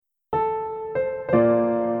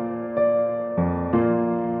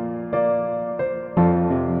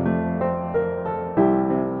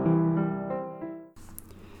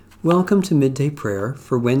Welcome to Midday Prayer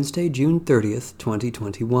for Wednesday, June 30th,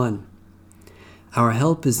 2021. Our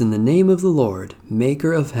help is in the name of the Lord,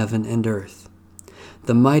 maker of heaven and earth.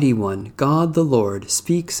 The mighty one, God the Lord,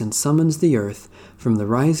 speaks and summons the earth from the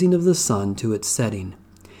rising of the sun to its setting.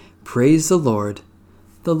 Praise the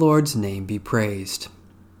Lord's name be praised.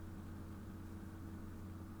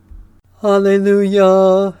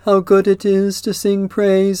 Hallelujah! How good it is to sing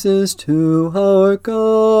praises to our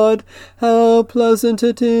God. How pleasant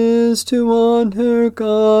it is to honor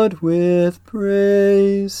God with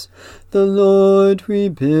praise. The Lord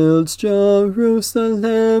rebuilds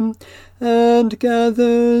Jerusalem and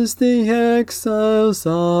gathers the exiles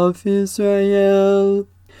of Israel.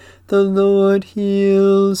 The Lord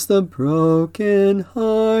heals the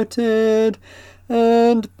broken-hearted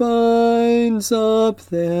and binds up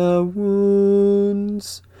their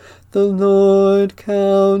wounds. The Lord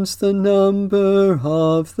counts the number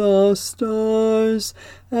of the stars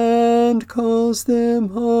and calls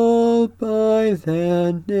them all by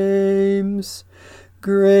their names.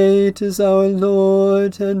 Great is our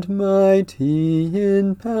Lord and mighty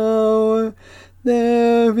in power.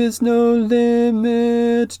 There is no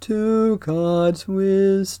limit to God's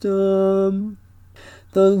wisdom.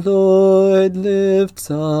 The Lord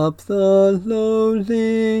lifts up the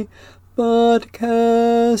lowly, but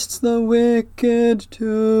casts the wicked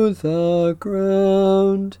to the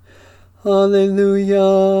ground.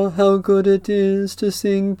 Hallelujah! How good it is to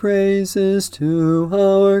sing praises to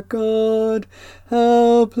our God.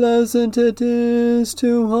 How pleasant it is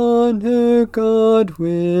to honor God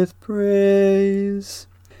with praise.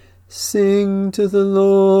 Sing to the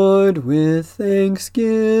Lord with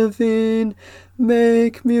thanksgiving.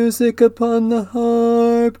 Make music upon the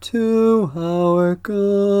harp to our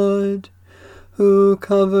God, who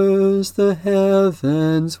covers the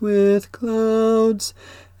heavens with clouds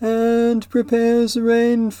and prepares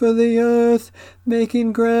rain for the earth,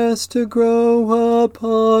 making grass to grow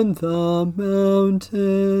upon the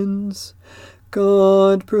mountains.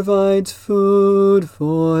 God provides food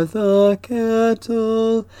for the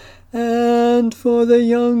cattle and for the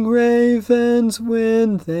young ravens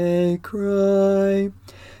when they cry.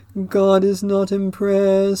 God is not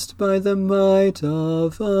impressed by the might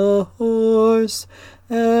of a horse,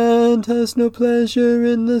 and has no pleasure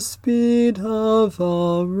in the speed of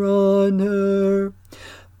a runner,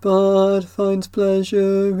 but finds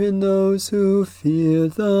pleasure in those who fear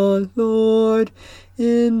the Lord,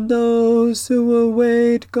 in those who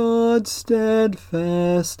await God's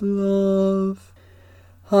steadfast love.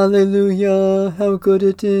 Hallelujah! How good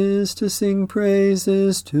it is to sing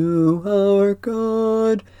praises to our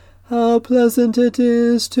God. How pleasant it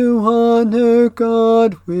is to honor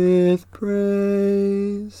God with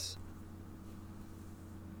praise.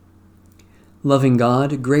 Loving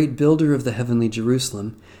God, great builder of the heavenly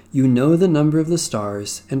Jerusalem, you know the number of the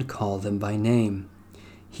stars and call them by name.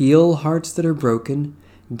 Heal hearts that are broken,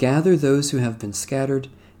 gather those who have been scattered,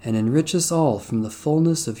 and enrich us all from the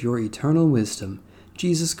fullness of your eternal wisdom,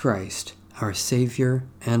 Jesus Christ, our Savior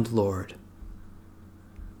and Lord.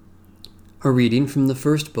 A reading from the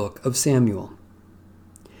first book of Samuel.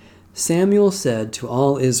 Samuel said to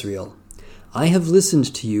all Israel, I have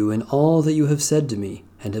listened to you in all that you have said to me,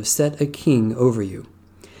 and have set a king over you.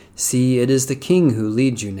 See, it is the king who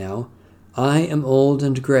leads you now. I am old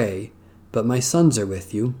and gray, but my sons are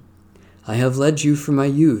with you. I have led you from my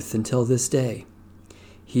youth until this day.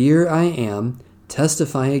 Here I am,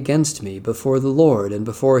 testify against me before the Lord and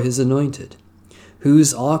before his anointed.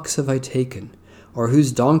 Whose ox have I taken? Or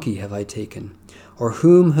whose donkey have I taken? Or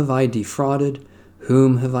whom have I defrauded?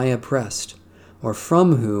 Whom have I oppressed? Or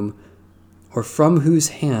from whose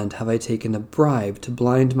hand have I taken a bribe to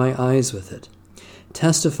blind my eyes with it?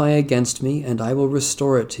 Testify against me, and I will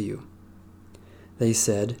restore it to you. They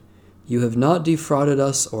said, You have not defrauded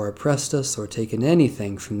us or oppressed us or taken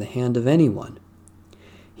anything from the hand of anyone.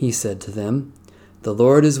 He said to them, The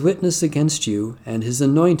Lord is witness against you, and his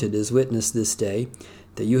anointed is witness this day,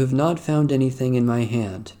 that you have not found anything in my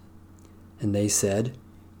hand. And they said,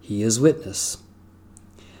 He is witness.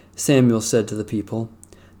 Samuel said to the people,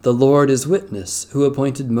 The Lord is witness, who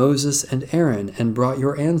appointed Moses and Aaron and brought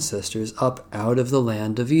your ancestors up out of the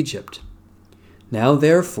land of Egypt. Now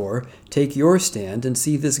therefore take your stand and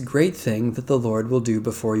see this great thing that the Lord will do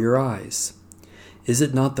before your eyes. Is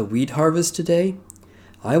it not the wheat harvest today?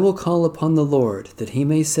 I will call upon the Lord, that he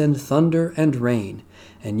may send thunder and rain,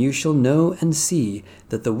 and you shall know and see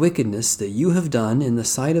that the wickedness that you have done in the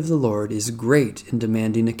sight of the Lord is great in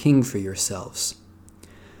demanding a king for yourselves.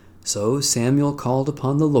 So Samuel called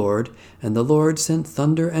upon the Lord, and the Lord sent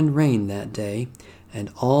thunder and rain that day,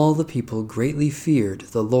 and all the people greatly feared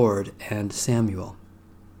the Lord and Samuel.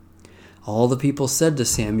 All the people said to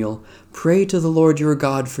Samuel, "Pray to the Lord your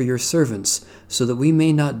God for your servants, so that we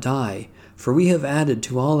may not die, for we have added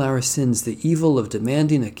to all our sins the evil of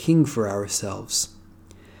demanding a king for ourselves."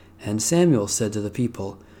 And Samuel said to the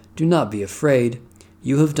people, "Do not be afraid.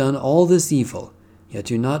 You have done all this evil, yet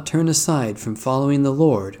do not turn aside from following the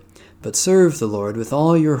Lord, but serve the Lord with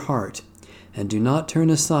all your heart, and do not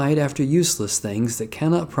turn aside after useless things that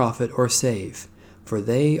cannot profit or save, for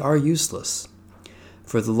they are useless.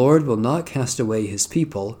 For the Lord will not cast away his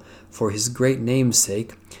people for his great name's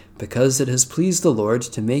sake, because it has pleased the Lord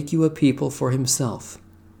to make you a people for himself.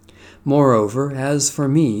 Moreover, as for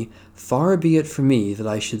me, far be it from me that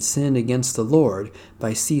I should sin against the Lord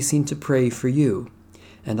by ceasing to pray for you,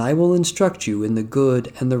 and I will instruct you in the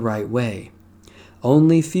good and the right way.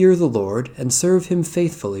 Only fear the Lord and serve him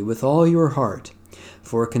faithfully with all your heart,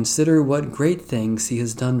 for consider what great things he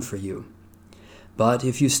has done for you. But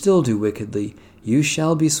if you still do wickedly, you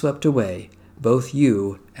shall be swept away, both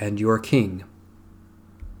you and your king."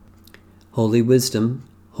 Holy Wisdom,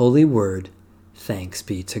 Holy Word, thanks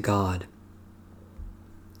be to God.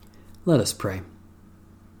 Let us pray.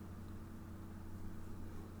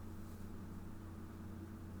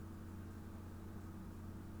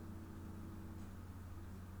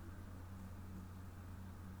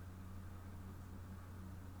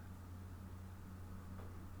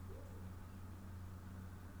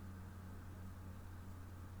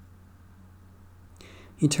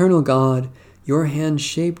 Eternal God, your hand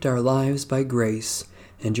shaped our lives by grace,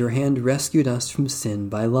 and your hand rescued us from sin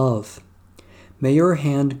by love. May your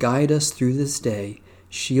hand guide us through this day,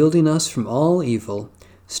 shielding us from all evil,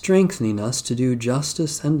 strengthening us to do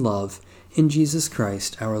justice and love in Jesus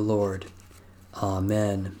Christ our Lord.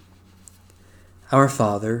 Amen. Our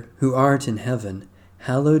Father, who art in heaven,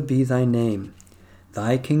 hallowed be thy name.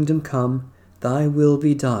 Thy kingdom come, thy will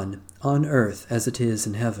be done, on earth as it is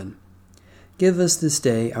in heaven. Give us this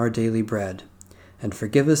day our daily bread, and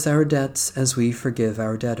forgive us our debts as we forgive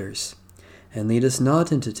our debtors. And lead us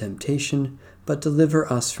not into temptation, but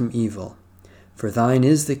deliver us from evil. For thine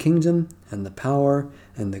is the kingdom, and the power,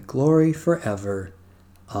 and the glory forever.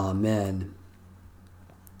 Amen.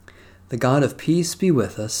 The God of peace be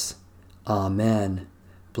with us. Amen.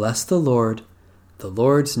 Bless the Lord. The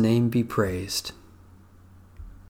Lord's name be praised.